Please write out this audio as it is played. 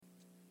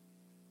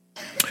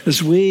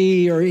As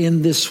we are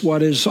in this,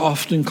 what is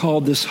often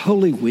called this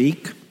Holy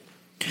Week,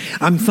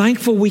 I'm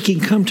thankful we can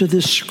come to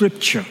this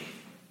scripture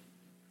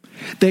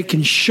that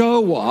can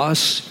show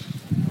us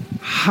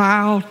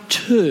how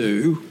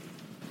to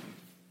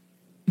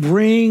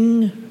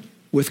bring,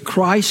 with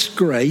Christ's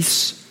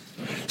grace,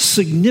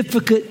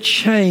 significant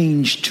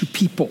change to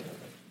people.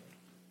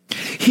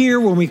 Here,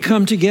 when we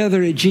come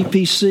together at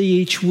GPC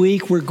each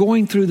week, we're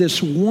going through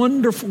this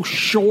wonderful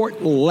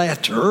short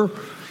letter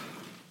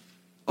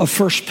of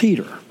 1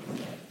 Peter.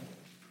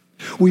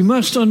 We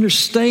must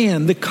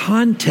understand the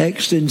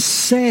context and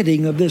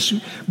setting of this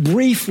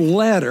brief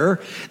letter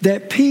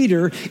that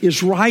Peter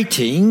is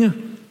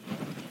writing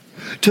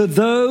to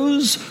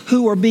those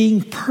who are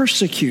being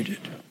persecuted,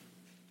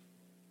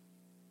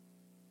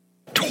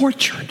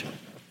 tortured,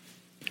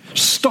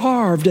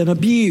 starved, and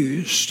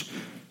abused.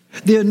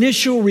 The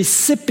initial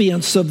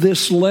recipients of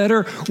this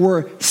letter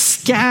were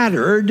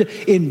scattered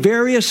in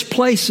various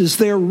places.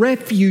 They're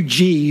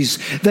refugees.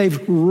 They've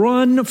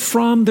run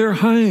from their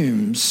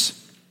homes,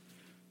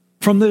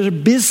 from their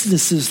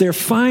businesses, their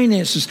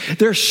finances.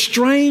 They're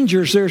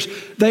strangers.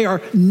 They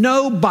are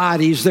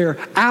nobodies. They're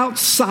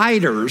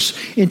outsiders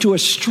into a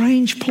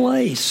strange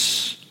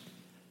place.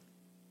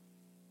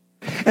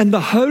 And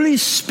the Holy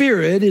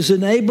Spirit is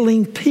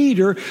enabling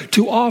Peter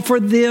to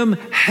offer them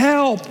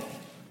help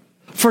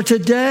for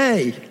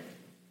today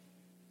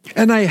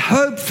and a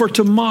hope for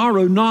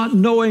tomorrow, not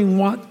knowing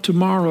what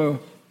tomorrow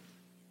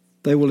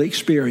they will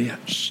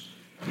experience.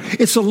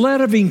 It's a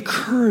letter of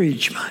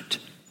encouragement,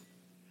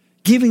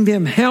 giving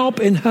them help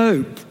and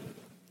hope.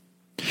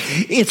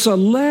 It's a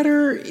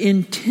letter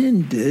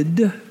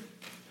intended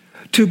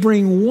to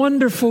bring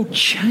wonderful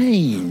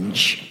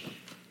change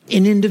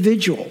in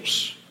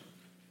individuals,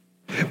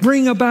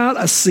 bring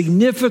about a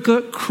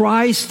significant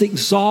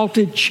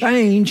Christ-exalted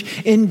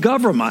change in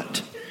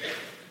government,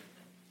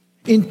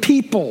 in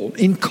people,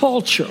 in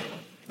culture,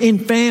 in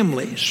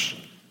families.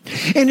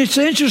 And it's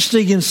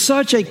interesting, in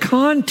such a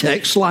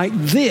context like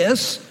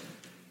this,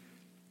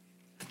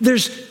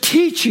 there's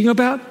teaching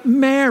about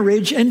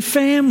marriage and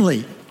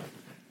family.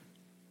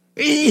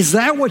 Is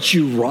that what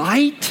you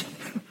write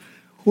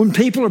when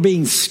people are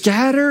being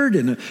scattered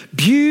and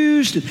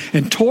abused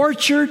and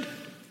tortured?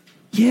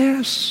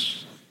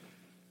 Yes.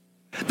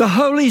 The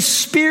Holy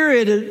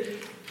Spirit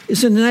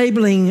is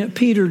enabling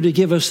Peter to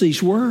give us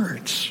these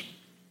words.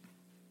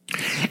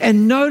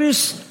 And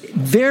notice,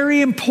 very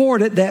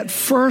important, that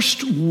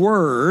first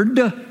word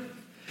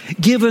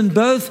given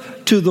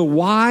both to the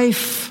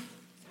wife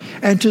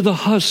and to the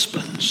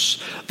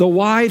husbands. The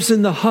wives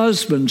and the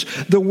husbands.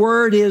 The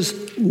word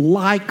is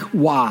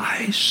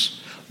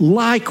likewise.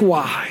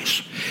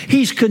 Likewise.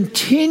 He's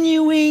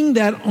continuing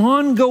that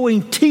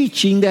ongoing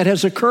teaching that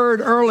has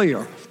occurred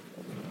earlier.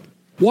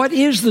 What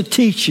is the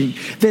teaching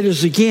that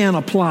is again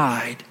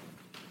applied?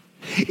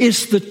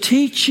 It's the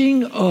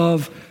teaching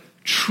of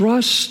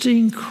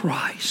trusting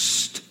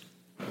Christ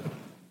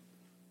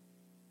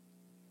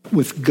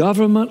with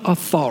government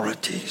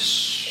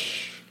authorities.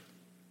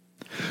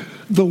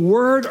 The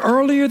word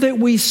earlier that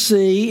we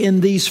see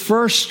in these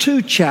first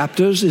two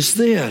chapters is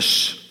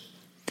this: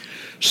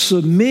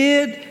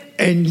 submit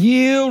and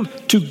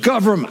yield to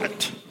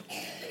government.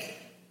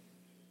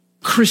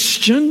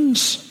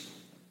 Christians,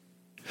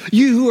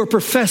 you who are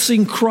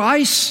professing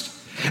Christ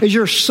as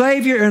your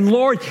Savior and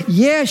Lord,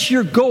 yes,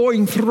 you're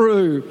going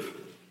through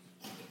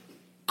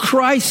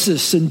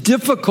crisis and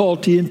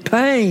difficulty and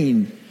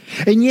pain.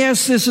 And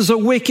yes, this is a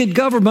wicked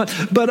government,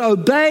 but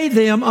obey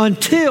them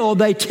until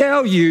they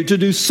tell you to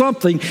do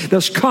something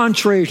that's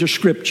contrary to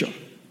Scripture.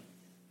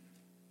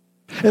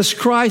 As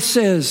Christ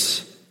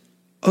says,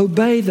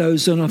 obey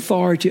those in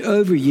authority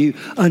over you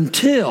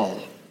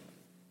until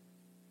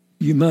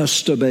you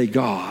must obey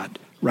God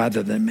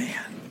rather than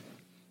man.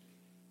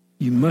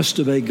 You must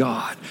obey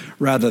God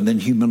rather than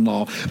human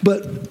law.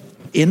 But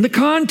in the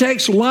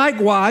context,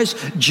 likewise,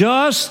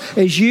 just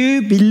as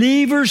you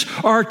believers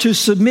are to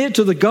submit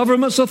to the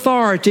government's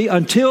authority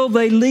until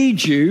they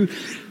lead you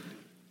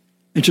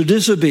into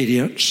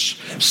disobedience.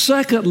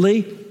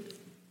 Secondly,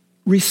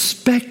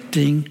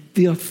 respecting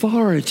the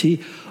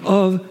authority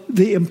of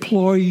the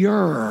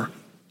employer.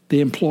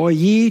 The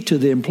employee to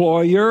the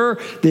employer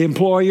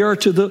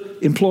to the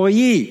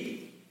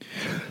employee.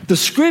 The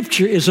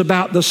Scripture is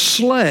about the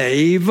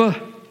slave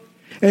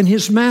and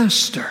his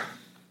master.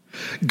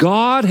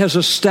 God has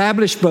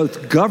established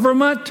both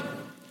government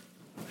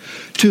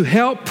to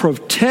help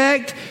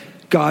protect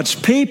God's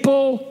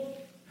people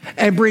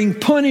and bring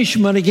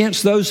punishment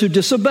against those who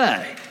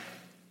disobey.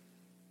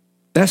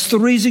 That's the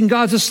reason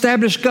God's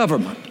established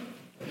government,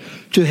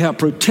 to help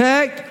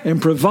protect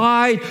and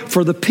provide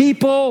for the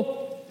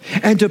people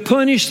and to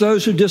punish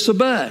those who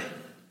disobey.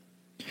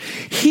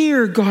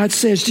 Here, God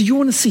says, do you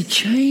want to see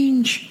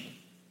change?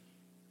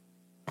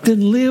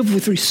 Then live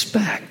with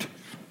respect.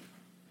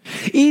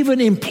 Even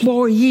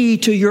employee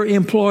to your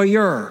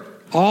employer.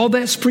 All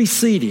that's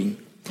preceding.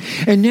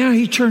 And now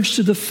he turns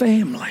to the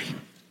family.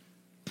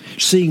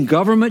 Seeing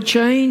government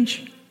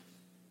change.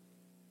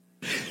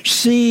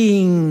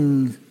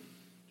 Seeing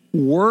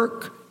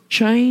work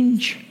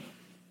change.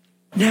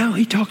 Now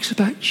he talks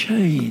about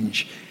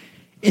change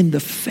in the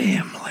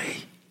family.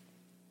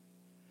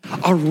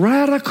 A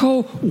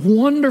radical,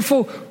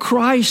 wonderful,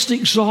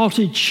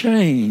 Christ-exalted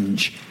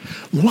change.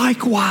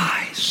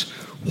 Likewise,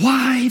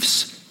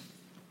 wives,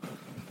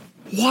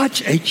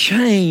 watch a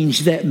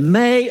change that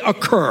may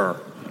occur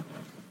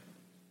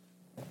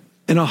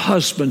in a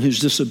husband who's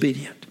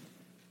disobedient.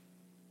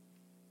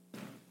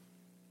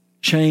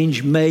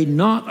 Change may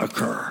not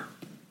occur,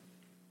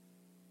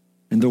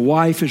 and the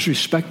wife is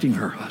respecting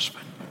her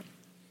husband.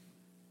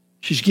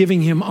 She's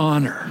giving him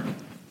honor.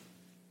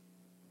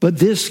 But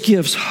this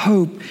gives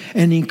hope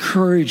and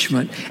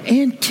encouragement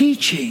and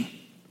teaching.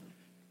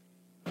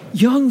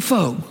 Young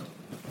folk,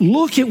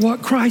 look at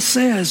what Christ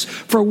says,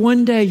 for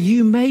one day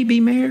you may be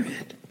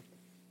married.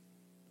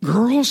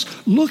 Girls,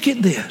 look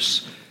at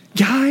this.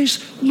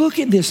 Guys, look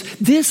at this.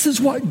 This is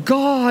what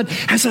God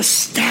has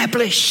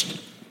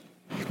established.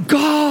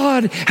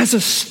 God has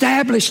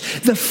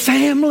established the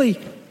family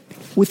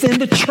within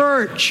the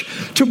church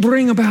to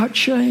bring about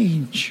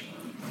change.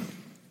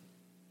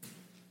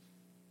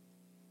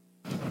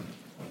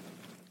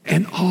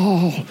 And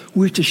all,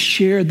 we're to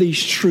share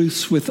these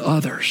truths with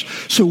others.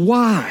 So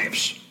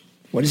wives,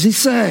 what does he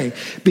say?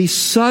 Be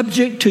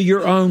subject to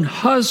your own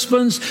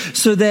husbands,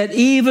 so that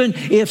even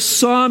if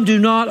some do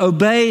not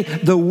obey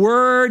the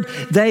word,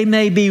 they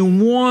may be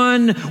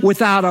won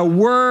without a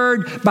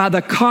word by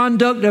the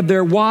conduct of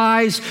their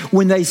wives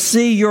when they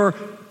see your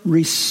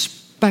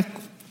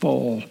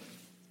respectful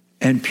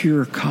and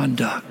pure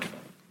conduct.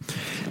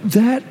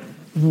 That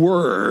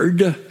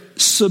word,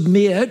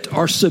 submit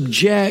or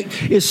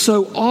subject, is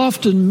so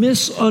often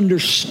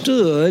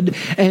misunderstood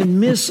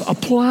and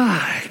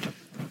misapplied.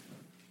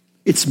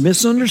 It's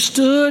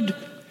misunderstood.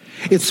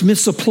 It's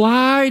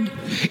misapplied.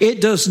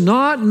 It does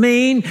not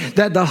mean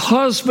that the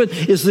husband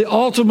is the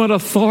ultimate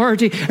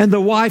authority and the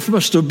wife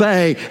must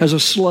obey as a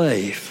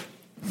slave.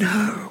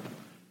 No.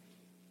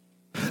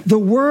 The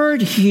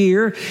word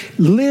here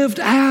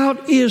lived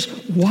out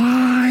is,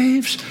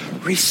 wives,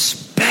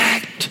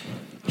 respect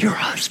your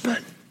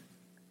husband.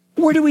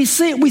 Where do we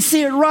see it? We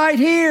see it right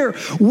here.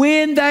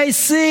 When they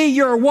see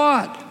your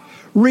what?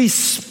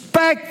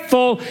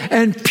 Respectful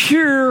and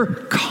pure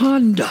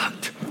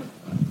conduct.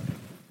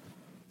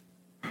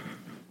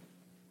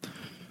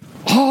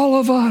 All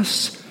of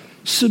us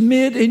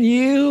submit and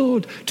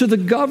yield to the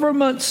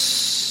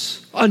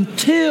governments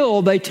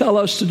until they tell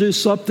us to do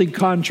something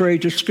contrary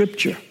to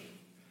Scripture.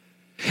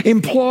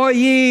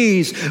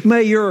 Employees,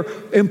 may your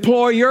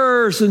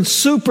employers and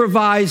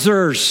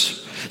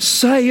supervisors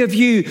say of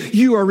you,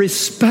 you are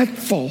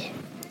respectful.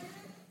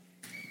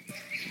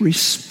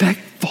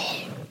 Respectful.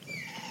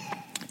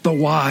 The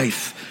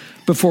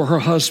wife before her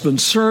husband.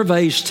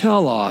 Surveys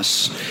tell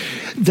us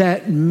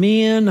that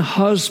men,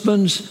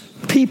 husbands,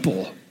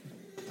 people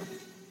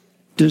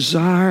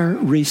desire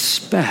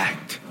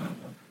respect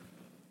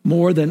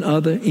more than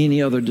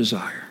any other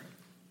desire,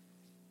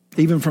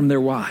 even from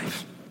their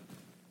wife.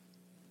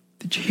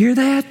 Did you hear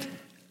that?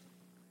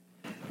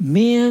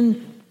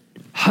 Men,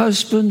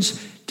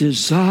 husbands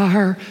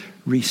desire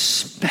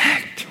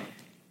respect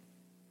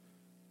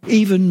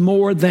even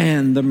more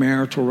than the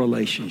marital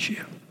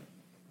relationship.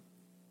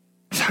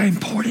 That's how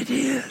important it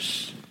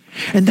is.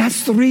 And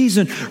that's the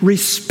reason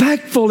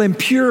respectful and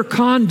pure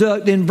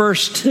conduct in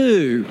verse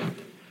 2.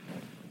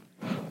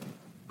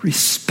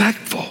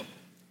 Respectful.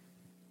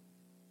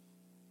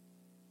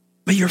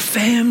 May your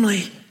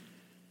family,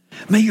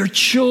 may your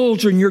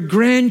children, your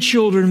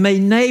grandchildren, may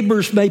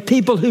neighbors, may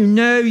people who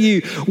know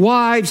you,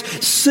 wives,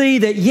 see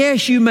that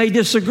yes, you may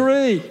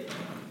disagree.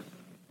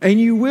 And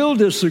you will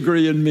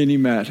disagree in many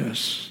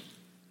matters.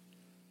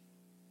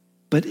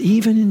 But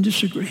even in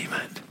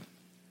disagreement,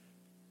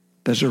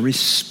 there's a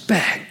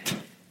respect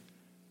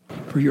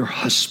for your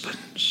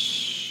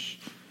husbands.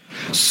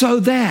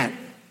 So that,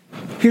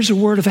 here's a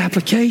word of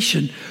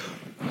application,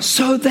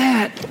 so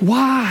that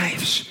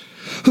wives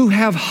who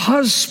have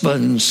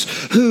husbands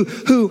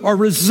who are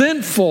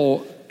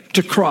resentful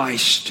to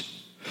Christ,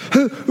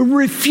 who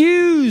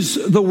refuse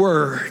the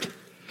word,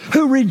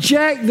 who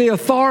reject the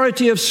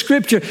authority of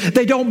Scripture.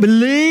 They don't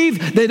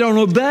believe, they don't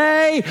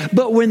obey,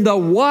 but when the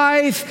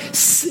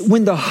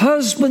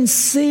husband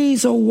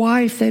sees a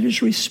wife that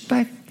is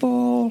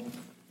respectful,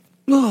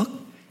 look,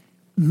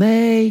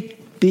 may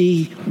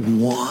be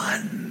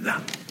won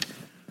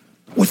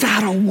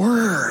without a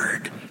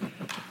word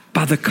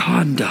by the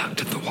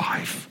conduct of the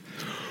wife.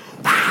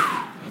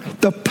 Whew.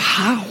 The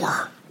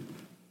power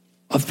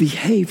of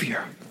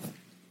behavior.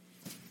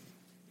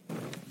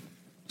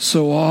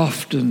 So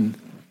often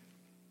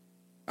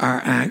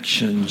our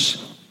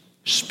actions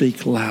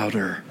speak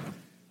louder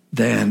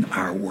than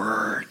our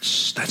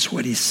words. That's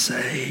what he's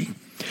saying.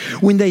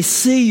 When they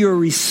see your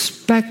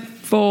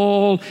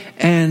respectful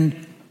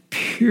and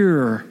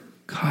pure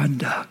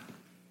conduct,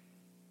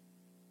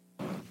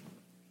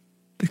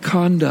 the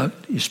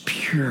conduct is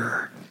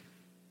pure.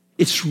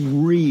 It's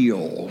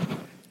real.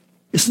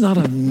 It's not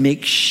a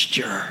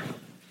mixture.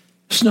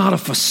 It's not a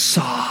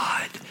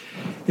facade.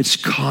 It's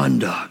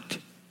conduct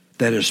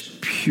that is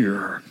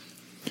pure.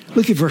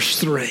 Look at verse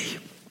 3.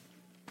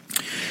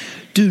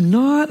 Do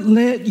not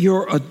let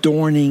your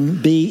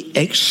adorning be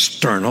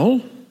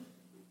external,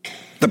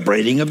 the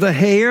braiding of the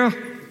hair,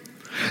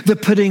 the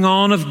putting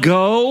on of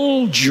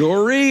gold,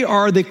 jewelry,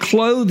 or the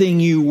clothing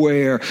you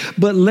wear,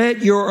 but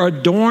let your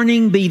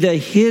adorning be the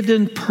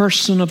hidden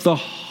person of the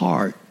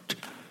heart,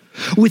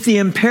 with the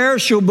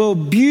imperishable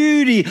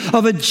beauty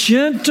of a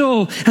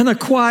gentle and a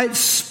quiet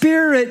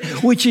spirit,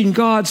 which in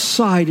God's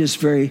sight is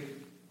very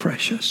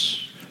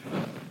precious.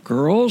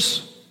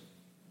 Girls,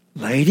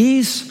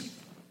 ladies,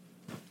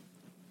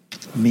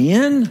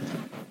 men,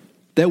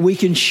 that we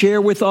can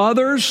share with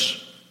others.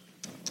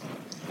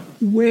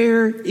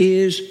 Where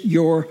is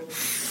your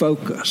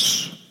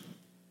focus?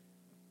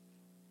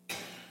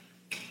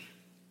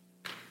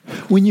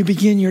 When you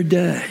begin your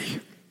day,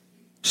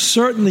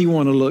 certainly you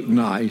want to look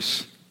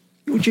nice.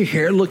 You want your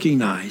hair looking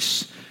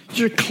nice,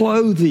 your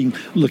clothing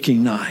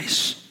looking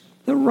nice,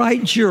 the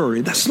right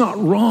jewelry. That's not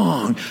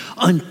wrong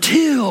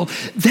until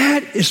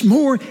that is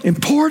more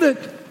important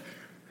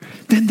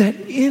than that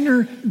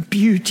inner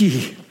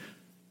beauty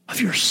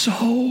of your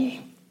soul.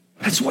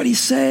 That's what he's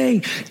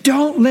saying.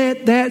 Don't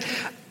let that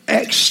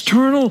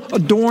external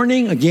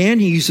adorning, again,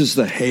 he uses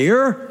the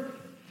hair,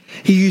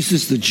 he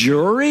uses the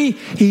jewelry,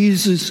 he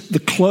uses the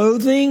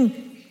clothing.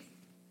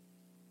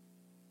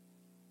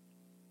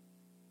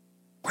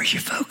 Where's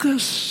your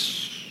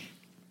focus?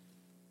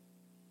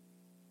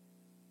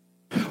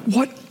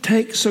 What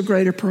takes a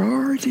greater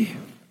priority?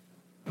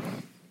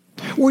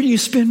 Where do you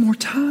spend more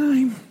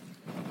time?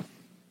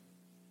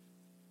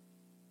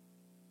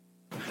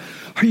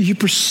 Are you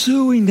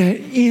pursuing that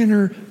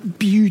inner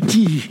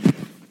beauty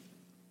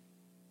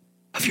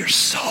of your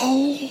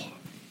soul?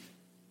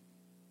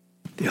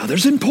 The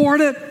other's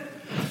important,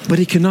 but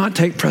he cannot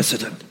take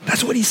precedent.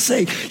 That's what he's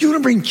saying. You want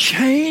to bring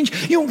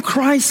change? You want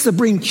Christ to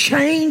bring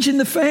change in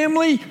the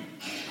family?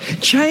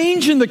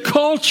 Change in the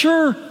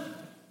culture?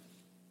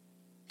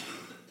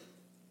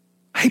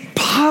 A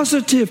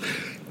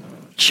positive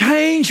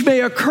change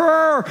may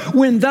occur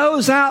when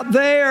those out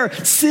there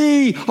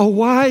see a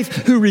wife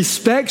who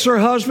respects her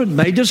husband,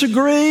 may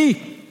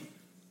disagree,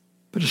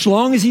 but as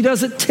long as he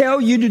doesn't tell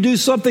you to do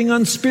something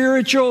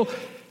unspiritual,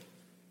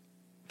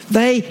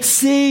 they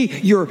see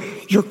your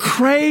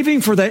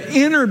craving for the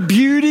inner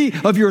beauty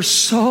of your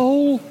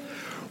soul.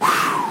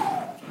 Whew,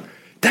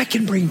 that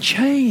can bring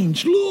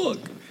change. Look,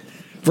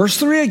 verse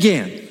 3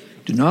 again.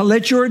 Do not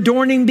let your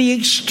adorning be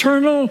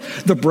external,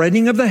 the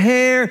braiding of the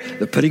hair,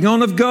 the putting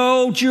on of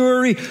gold,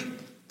 jewelry,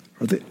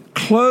 or the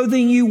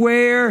clothing you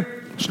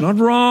wear. It's not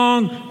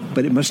wrong,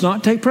 but it must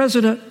not take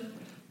precedent.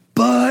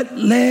 But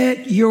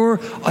let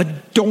your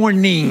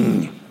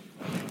adorning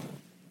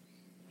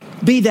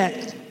be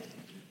that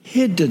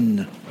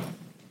hidden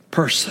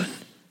person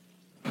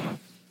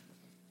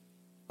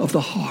of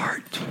the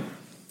heart,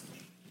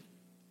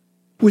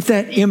 with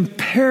that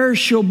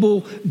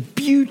imperishable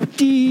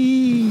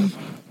beauty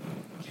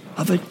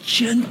of a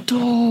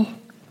gentle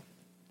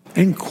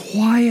and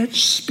quiet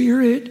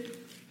spirit,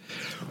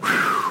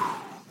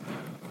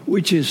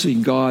 which is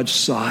in God's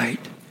sight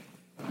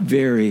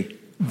very,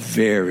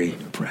 very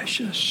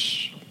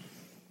precious.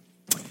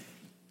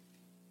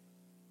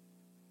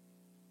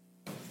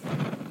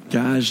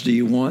 Guys, do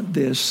you want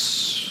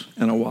this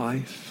in a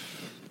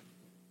wife?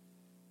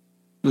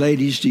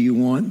 Ladies, do you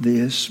want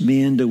this?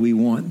 Men, do we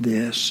want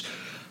this?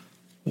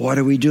 What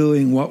are we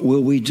doing? What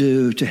will we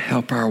do to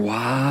help our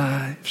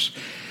wives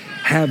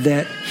have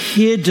that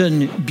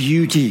hidden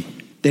beauty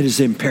that is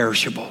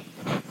imperishable?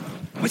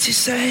 What's he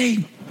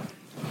saying?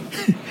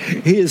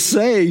 He is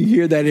saying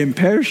here that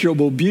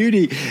imperishable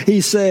beauty.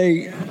 He's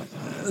saying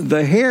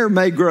the hair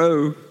may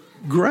grow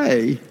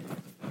gray,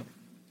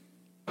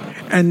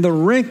 and the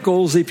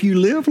wrinkles, if you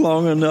live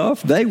long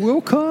enough, they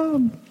will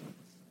come.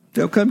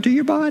 They'll come to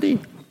your body.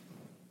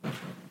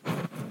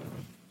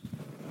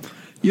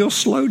 You'll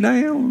slow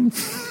down.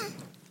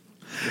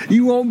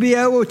 You won't be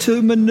able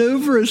to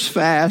maneuver as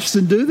fast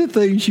and do the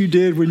things you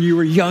did when you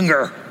were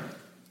younger.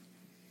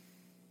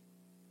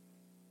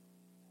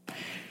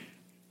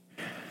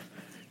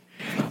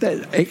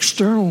 That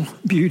external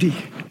beauty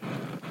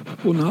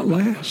will not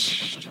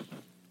last.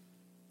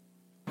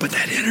 But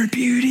that inner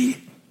beauty,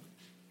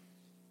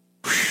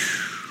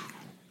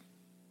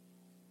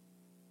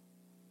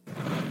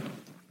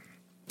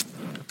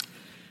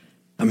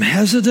 I'm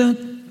hesitant,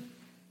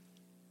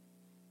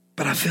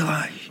 but I feel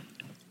I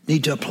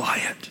need to apply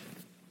it.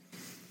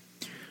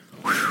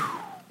 Whew.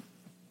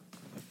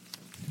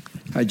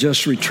 I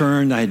just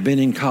returned. I had been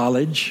in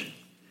college,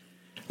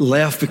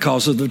 left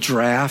because of the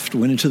draft,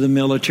 went into the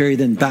military,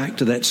 then back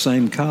to that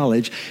same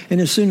college. And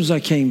as soon as I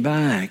came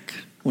back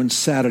one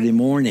Saturday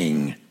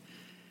morning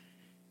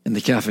in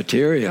the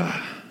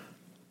cafeteria,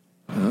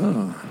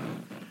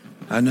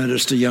 I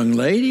noticed a young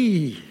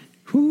lady.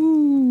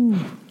 Whoo!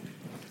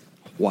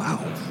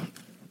 Wow.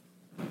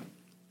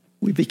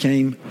 We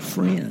became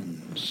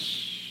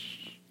friends.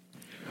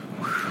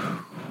 Whew.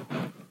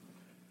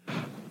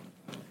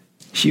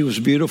 She was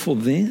beautiful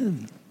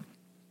then.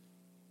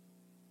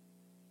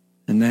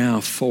 And now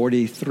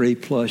 43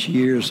 plus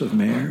years of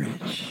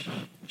marriage.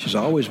 She's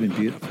always been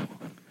beautiful.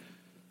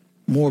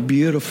 more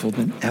beautiful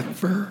than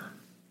ever?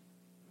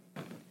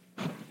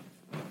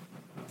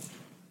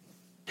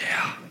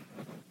 Yeah,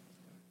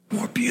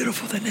 more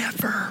beautiful than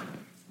ever.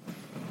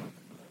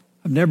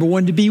 I've never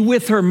wanted to be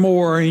with her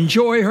more,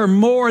 enjoy her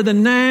more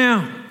than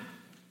now.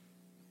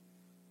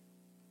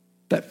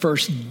 That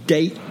first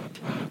date,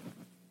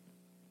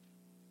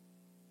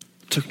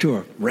 took to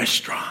a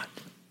restaurant.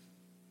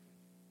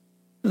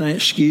 And I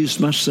excused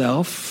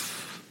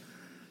myself,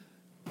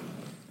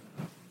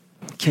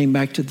 came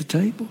back to the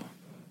table.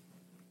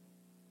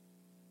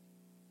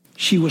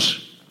 She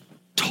was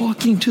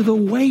talking to the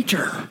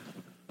waiter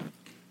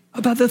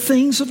about the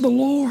things of the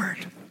Lord.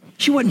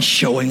 She wasn't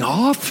showing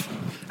off.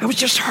 It was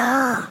just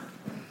her.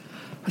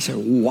 I said,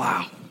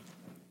 wow,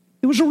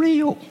 it was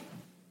real.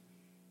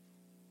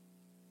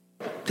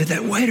 Did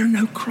that waiter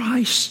know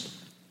Christ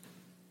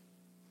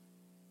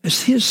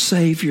as his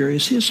Savior,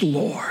 as his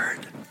Lord?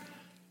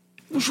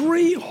 It was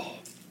real.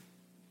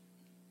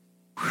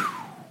 Whew.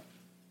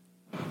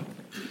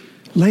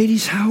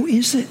 Ladies, how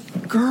is it?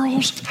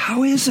 Girls,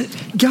 how is it?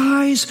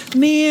 Guys,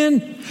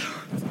 men,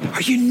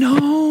 are you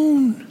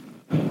known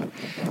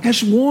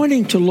as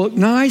wanting to look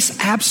nice?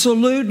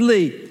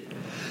 Absolutely.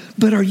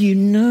 But are you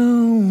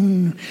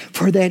known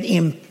for that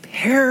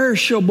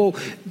imperishable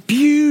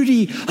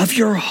beauty of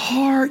your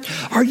heart?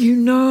 Are you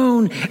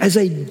known as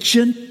a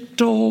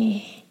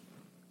gentle,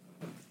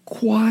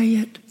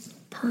 quiet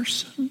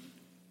person?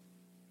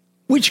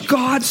 Which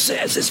God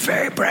says is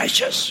very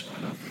precious.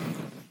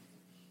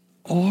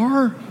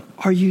 Or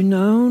are you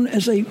known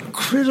as a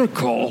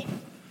critical,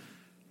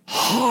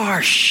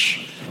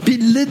 harsh,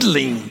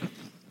 belittling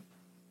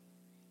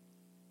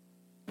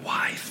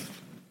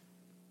wife?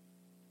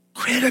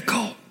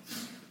 Critical,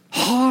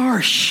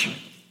 harsh,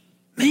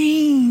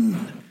 mean.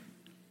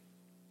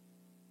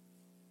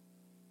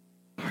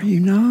 Are you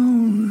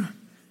known?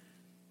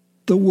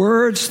 The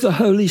words the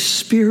Holy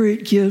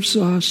Spirit gives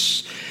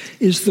us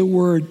is the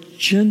word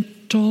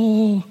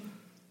gentle,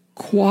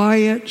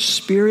 quiet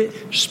spirit,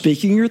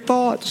 speaking your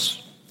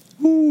thoughts.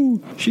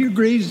 Ooh, she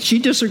agrees. She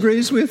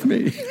disagrees with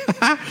me.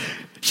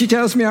 She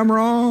tells me I'm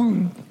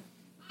wrong.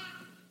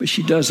 But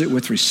she does it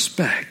with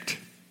respect.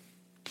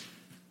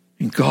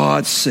 And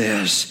God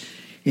says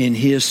in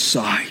his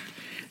sight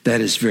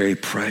that is very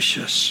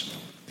precious.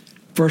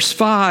 Verse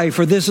 5,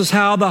 for this is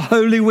how the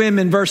holy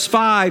women, verse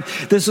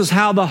 5, this is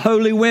how the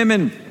holy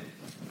women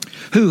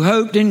who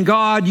hoped in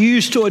God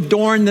used to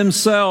adorn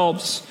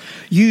themselves,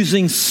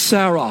 using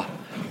Sarah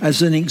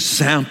as an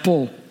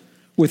example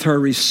with her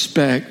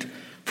respect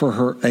for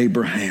her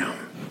Abraham.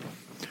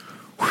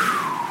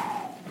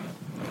 Whew.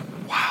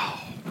 Wow.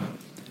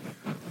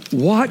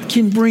 What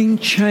can bring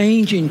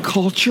change in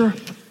culture,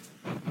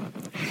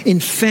 in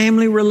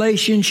family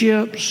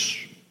relationships,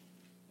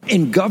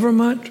 in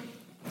government?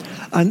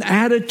 An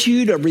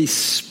attitude of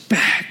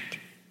respect.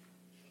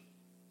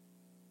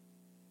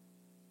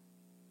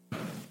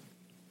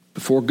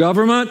 Before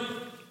government,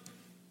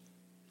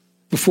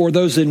 before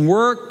those in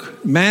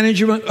work,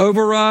 management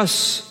over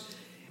us,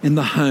 in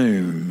the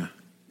home.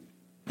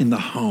 In the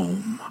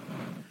home.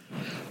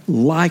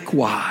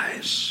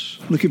 Likewise,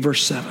 look at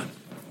verse 7.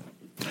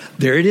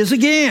 There it is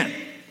again.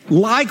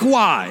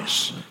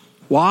 Likewise.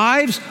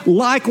 Wives,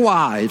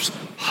 likewise.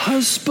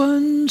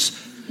 Husbands,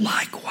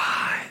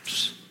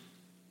 likewise.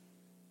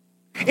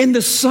 In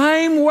the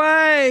same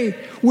way,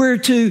 we're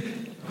to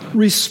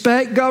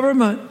respect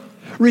government,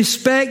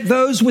 respect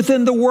those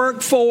within the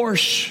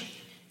workforce,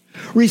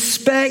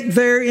 respect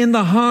there in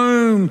the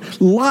home.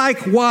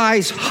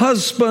 Likewise,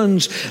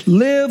 husbands,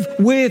 live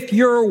with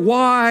your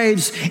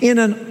wives in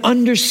an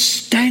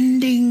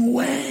understanding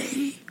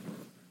way.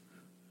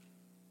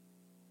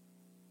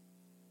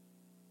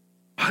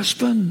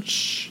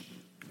 Husbands,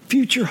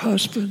 future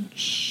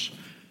husbands,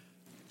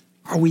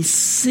 are we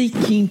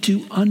seeking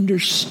to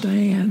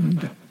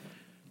understand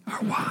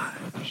our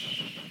wives?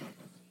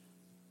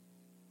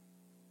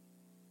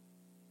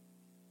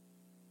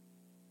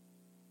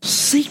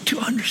 Seek to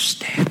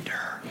understand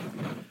her,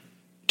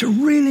 to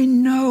really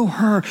know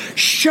her,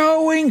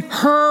 showing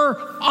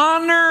her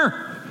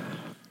honor.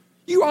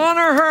 You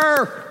honor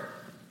her.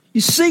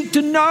 You seek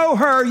to know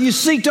her. You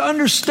seek to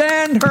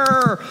understand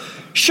her.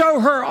 Show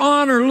her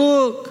honor.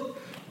 Look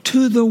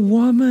to the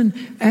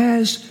woman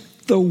as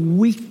the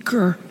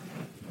weaker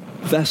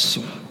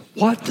vessel.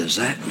 What does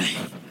that mean?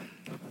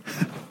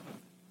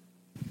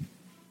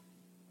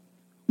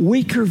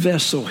 Weaker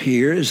vessel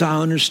here, as I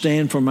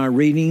understand from my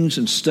readings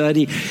and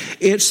study,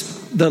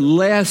 it's the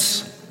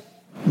less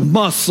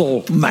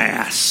muscle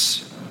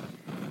mass.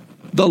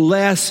 The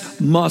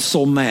less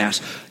muscle mass.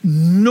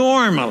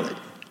 Normally,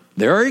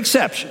 there are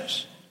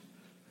exceptions.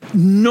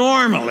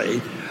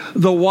 Normally,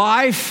 the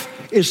wife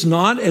is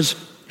not as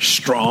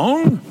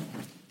strong.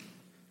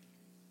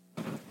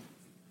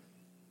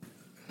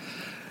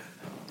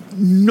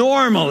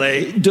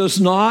 Normally does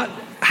not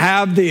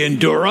have the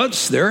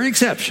endurance. There are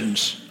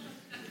exceptions.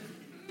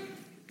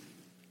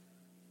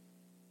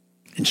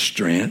 In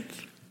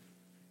strength,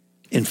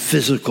 in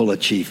physical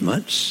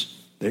achievements,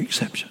 there are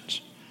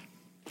exceptions.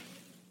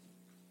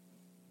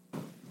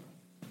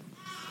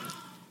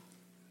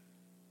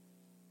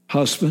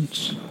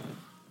 Husbands,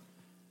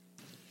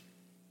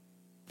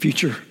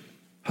 future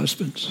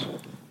husbands,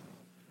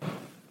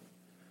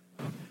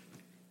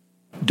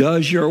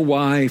 does your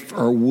wife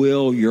or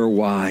will your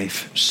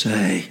wife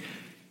say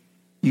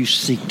you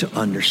seek to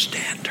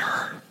understand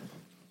her?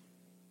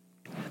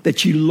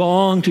 That you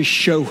long to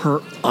show her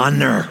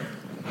honor?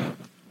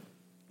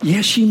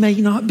 Yes, she may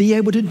not be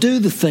able to do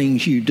the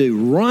things you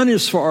do, run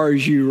as far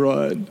as you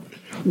run,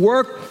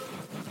 work,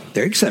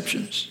 there are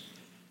exceptions.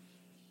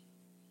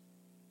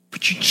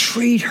 But you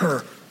treat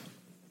her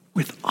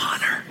with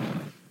honor,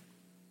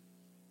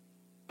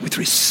 with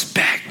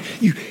respect.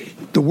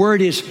 The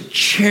word is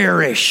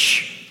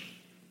cherish.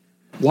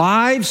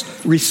 Wives,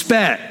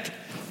 respect.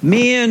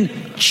 Men,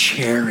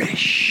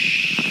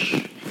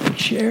 cherish.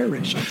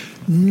 Cherish.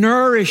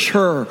 Nourish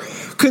her.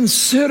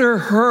 Consider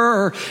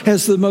her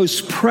as the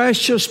most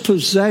precious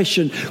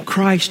possession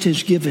Christ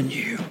has given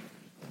you.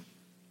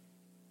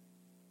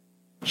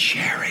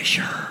 Cherish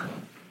her.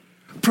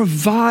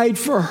 Provide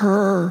for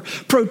her.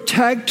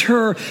 Protect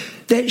her,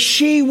 that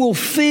she will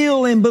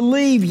feel and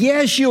believe,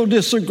 yes, you'll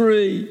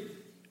disagree.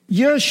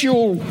 Yes,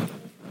 you'll.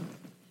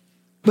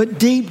 But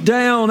deep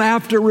down,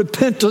 after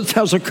repentance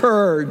has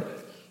occurred,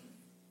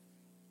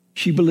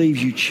 she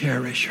believes you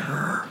cherish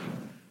her.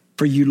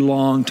 For you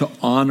long to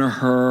honor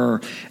her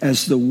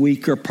as the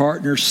weaker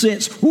partner,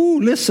 since,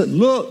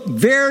 look,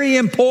 very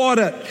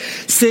important,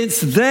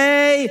 since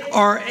they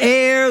are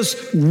heirs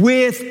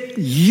with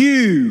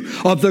you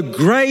of the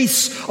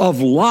grace of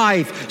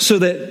life, so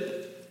that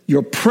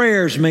your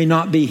prayers may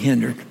not be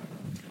hindered.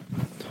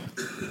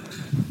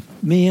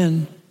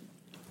 Men,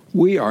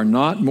 we are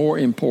not more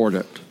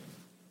important,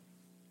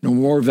 no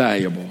more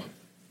valuable.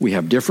 We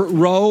have different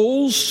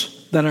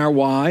roles than our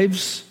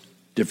wives,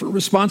 different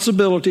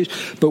responsibilities,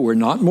 but we're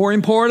not more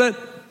important.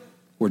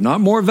 We're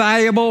not more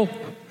valuable.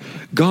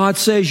 God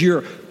says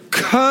you're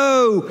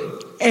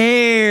co-heirs.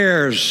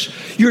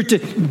 You're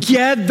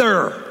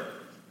together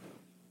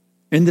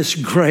in this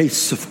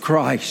grace of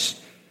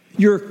Christ.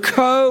 You're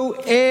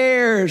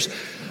co-heirs.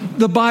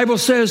 The Bible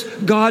says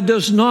God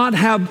does not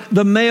have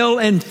the male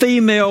and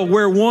female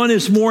where one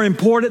is more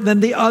important than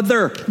the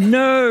other.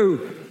 No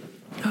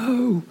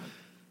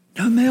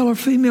male or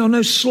female,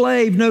 no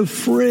slave, no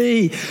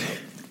free.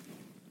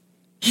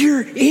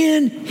 You're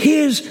in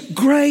His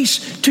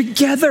grace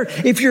together.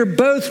 If you're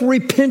both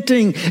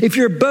repenting, if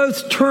you're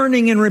both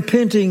turning and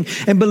repenting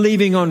and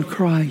believing on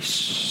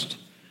Christ,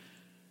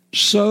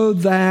 so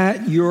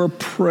that your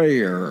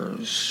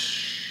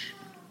prayers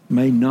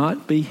may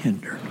not be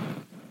hindered.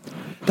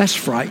 That's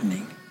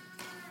frightening.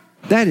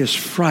 That is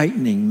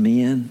frightening,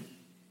 men.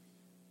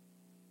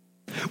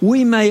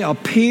 We may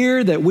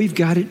appear that we've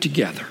got it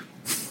together.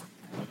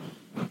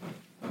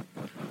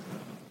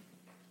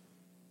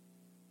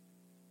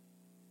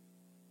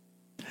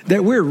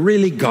 That we're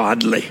really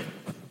godly.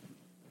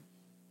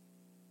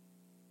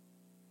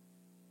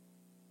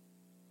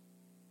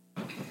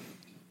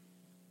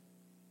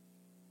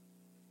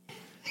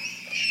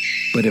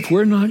 But if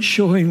we're not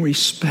showing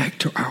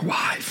respect to our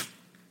wife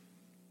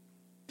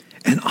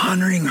and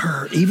honoring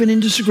her, even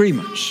in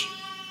disagreements,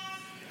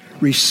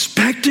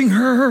 respecting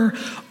her,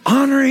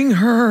 honoring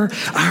her,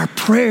 our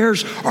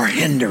prayers are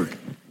hindered.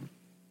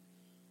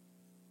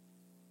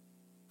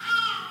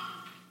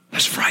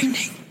 That's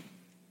frightening.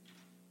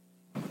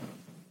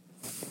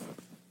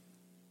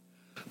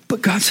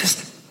 But God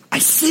says, I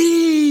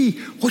see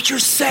what you're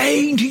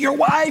saying to your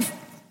wife.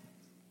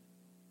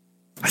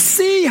 I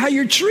see how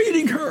you're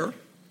treating her.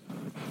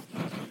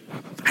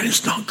 And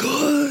it's not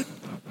good.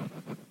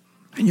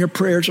 And your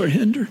prayers are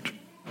hindered.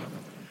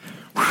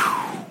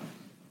 Whew.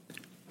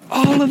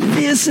 All of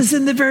this is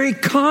in the very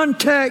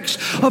context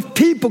of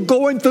people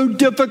going through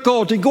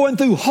difficulty, going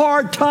through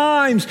hard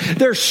times.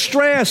 They're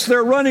stressed.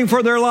 They're running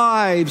for their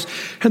lives.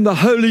 And the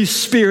Holy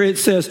Spirit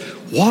says,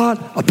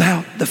 what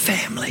about the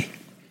family?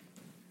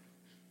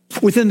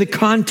 Within the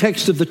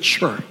context of the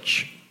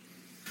church.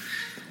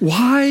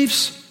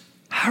 Wives,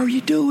 how are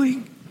you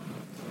doing?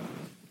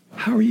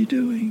 How are you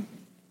doing?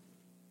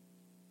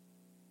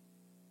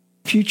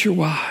 Future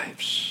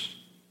wives,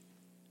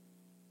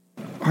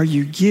 are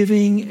you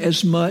giving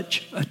as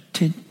much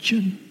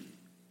attention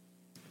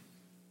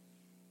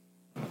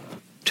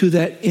to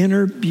that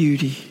inner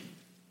beauty,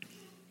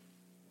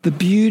 the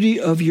beauty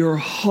of your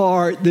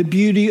heart, the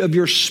beauty of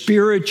your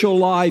spiritual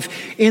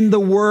life, in the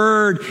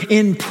Word,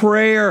 in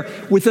prayer,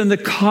 within the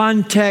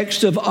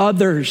context of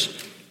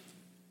others?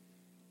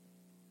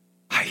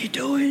 How are you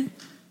doing?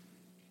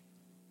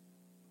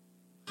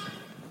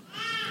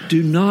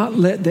 Do not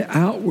let the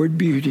outward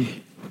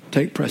beauty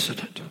take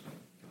precedent.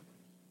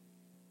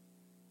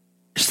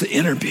 It's the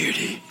inner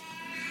beauty.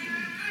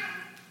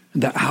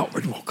 And the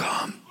outward will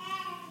come.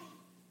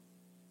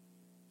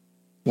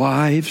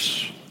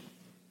 Wives,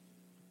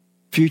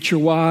 future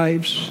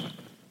wives,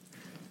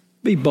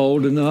 be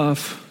bold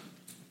enough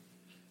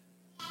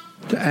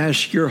to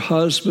ask your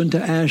husband,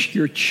 to ask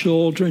your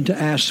children, to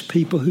ask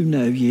people who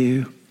know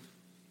you.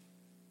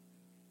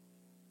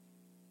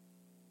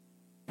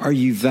 Are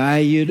you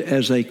valued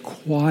as a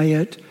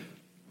quiet,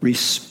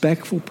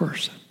 respectful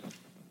person?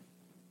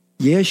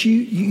 Yes,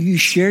 you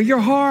share your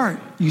heart.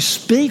 You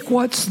speak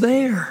what's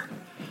there.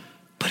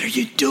 But are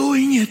you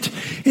doing it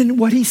in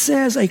what he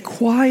says, a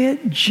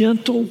quiet,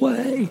 gentle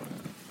way?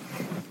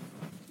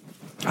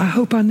 I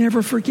hope I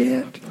never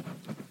forget.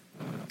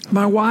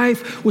 My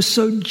wife was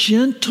so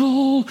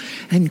gentle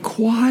and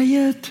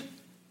quiet.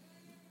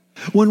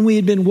 When we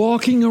had been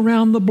walking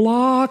around the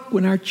block,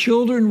 when our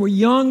children were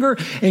younger,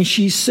 and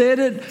she said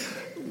it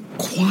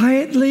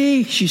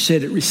quietly, she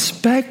said it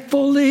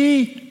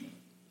respectfully.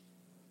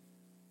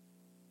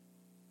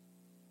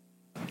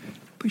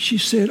 But she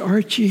said,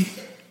 Archie,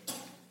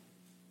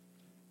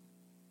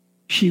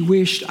 she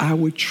wished I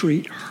would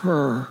treat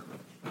her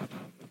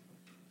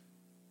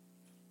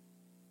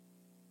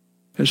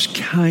as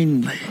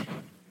kindly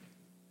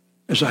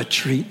as I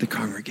treat the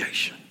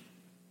congregation.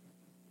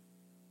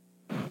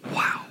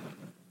 Wow.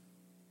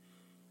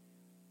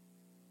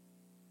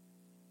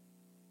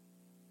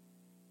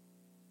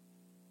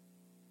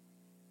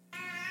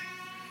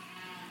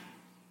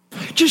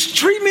 Just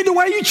treat me the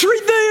way you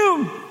treat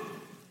them.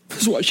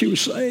 That's what she was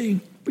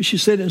saying. But she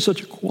said it in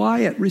such a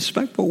quiet,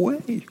 respectful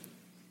way.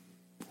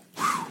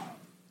 Whew.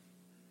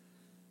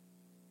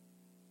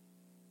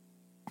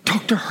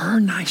 Talk to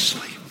her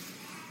nicely.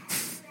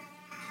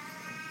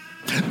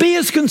 Be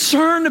as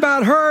concerned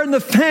about her and the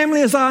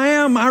family as I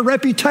am. My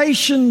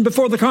reputation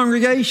before the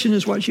congregation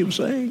is what she was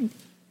saying.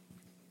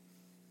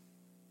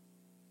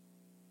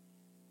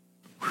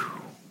 Whew.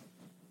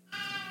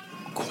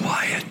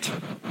 Quiet,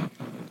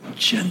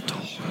 gentle.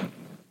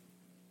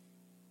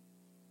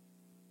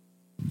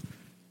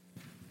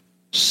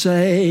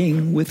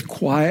 Saying with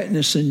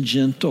quietness and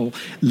gentle,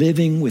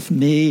 living with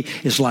me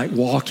is like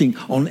walking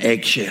on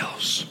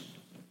eggshells.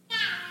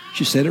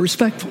 She said it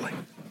respectfully.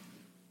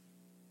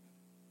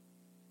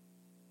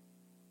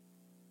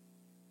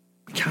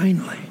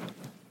 Kindly.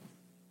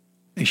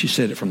 And she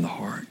said it from the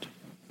heart.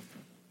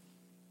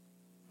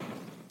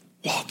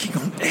 Walking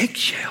on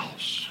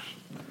eggshells.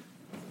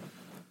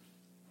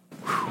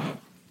 Whew.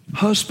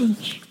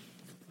 Husbands,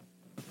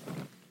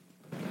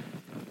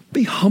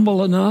 be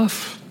humble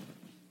enough,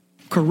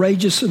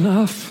 courageous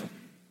enough,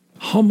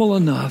 humble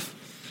enough.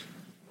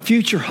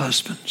 Future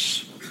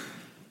husbands,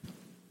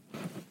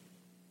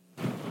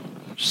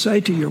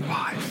 say to your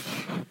wife,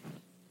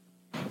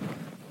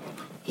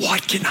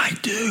 what can I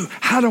do?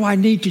 How do I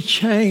need to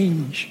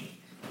change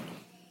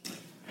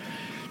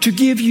to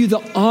give you the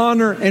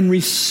honor and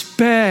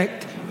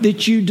respect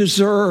that you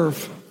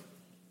deserve?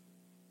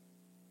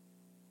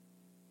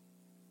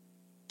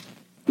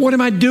 What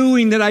am I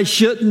doing that I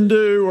shouldn't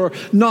do or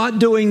not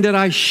doing that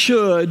I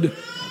should?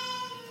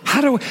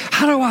 How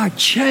do I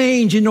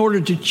change in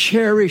order to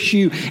cherish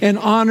you and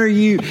honor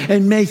you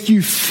and make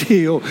you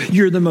feel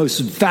you're the most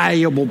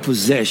valuable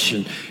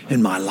possession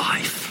in my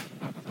life?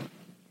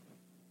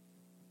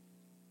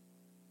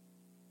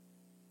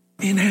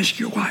 And ask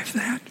your wife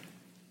that.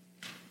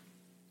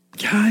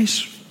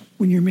 Guys,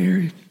 when you're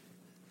married,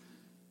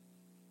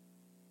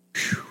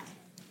 whew,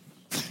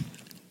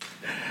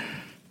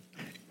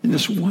 isn't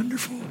this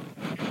wonderful?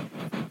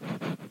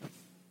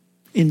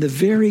 In the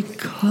very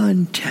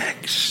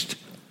context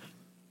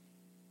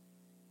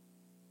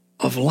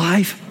of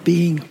life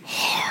being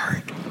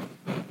hard,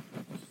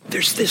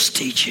 there's this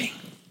teaching.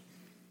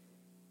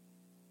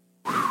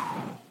 Whew.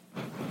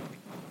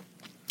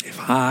 If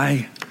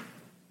I,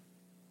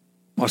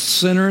 a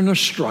sinner and a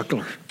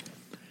struggler,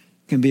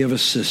 can be of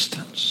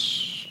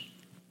assistance,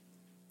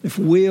 if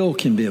Will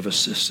can be of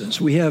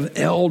assistance, we have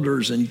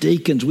elders and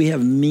deacons, we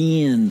have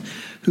men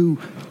who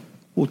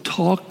will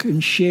talk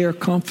and share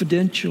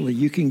confidentially.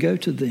 You can go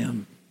to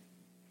them.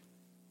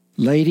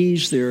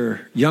 Ladies, there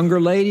are younger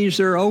ladies,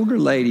 there are older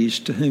ladies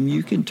to whom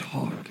you can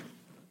talk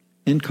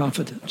in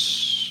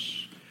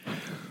confidence.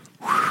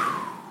 Whew.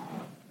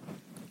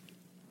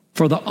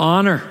 For the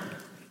honor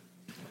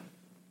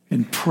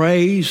and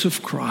praise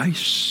of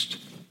Christ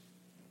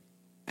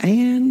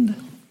and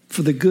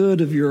for the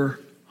good of your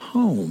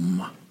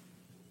home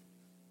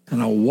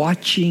and a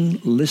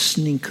watching,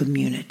 listening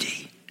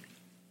community.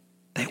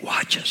 They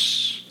watch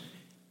us.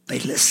 They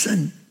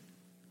listen.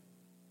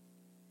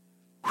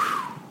 Whew.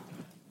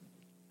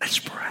 Let's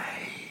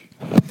pray.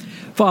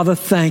 Father,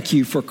 thank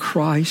you for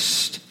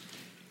Christ.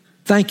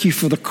 Thank you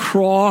for the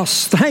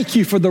cross. Thank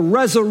you for the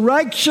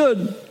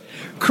resurrection.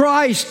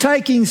 Christ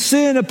taking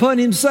sin upon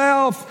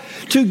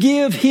himself to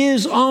give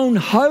his own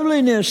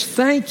holiness.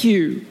 Thank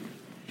you.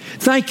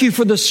 Thank you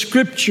for the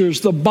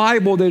scriptures, the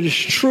Bible that is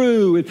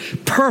true and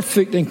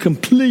perfect and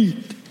complete.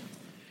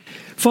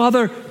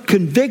 Father,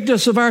 convict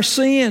us of our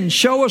sins.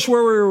 Show us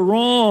where we're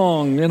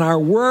wrong in our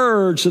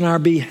words and our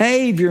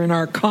behavior and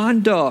our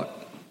conduct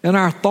and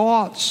our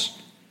thoughts.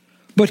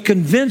 But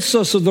convince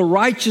us of the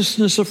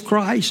righteousness of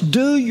Christ.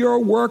 Do your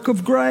work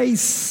of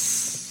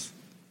grace.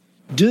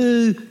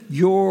 Do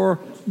your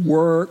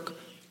work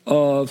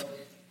of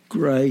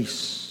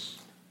grace.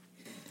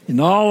 In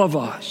all of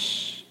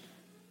us,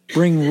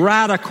 bring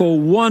radical,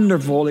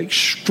 wonderful,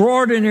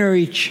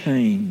 extraordinary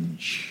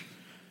change.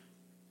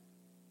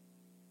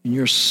 In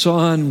your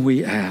Son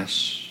we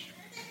ask.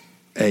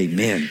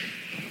 Amen.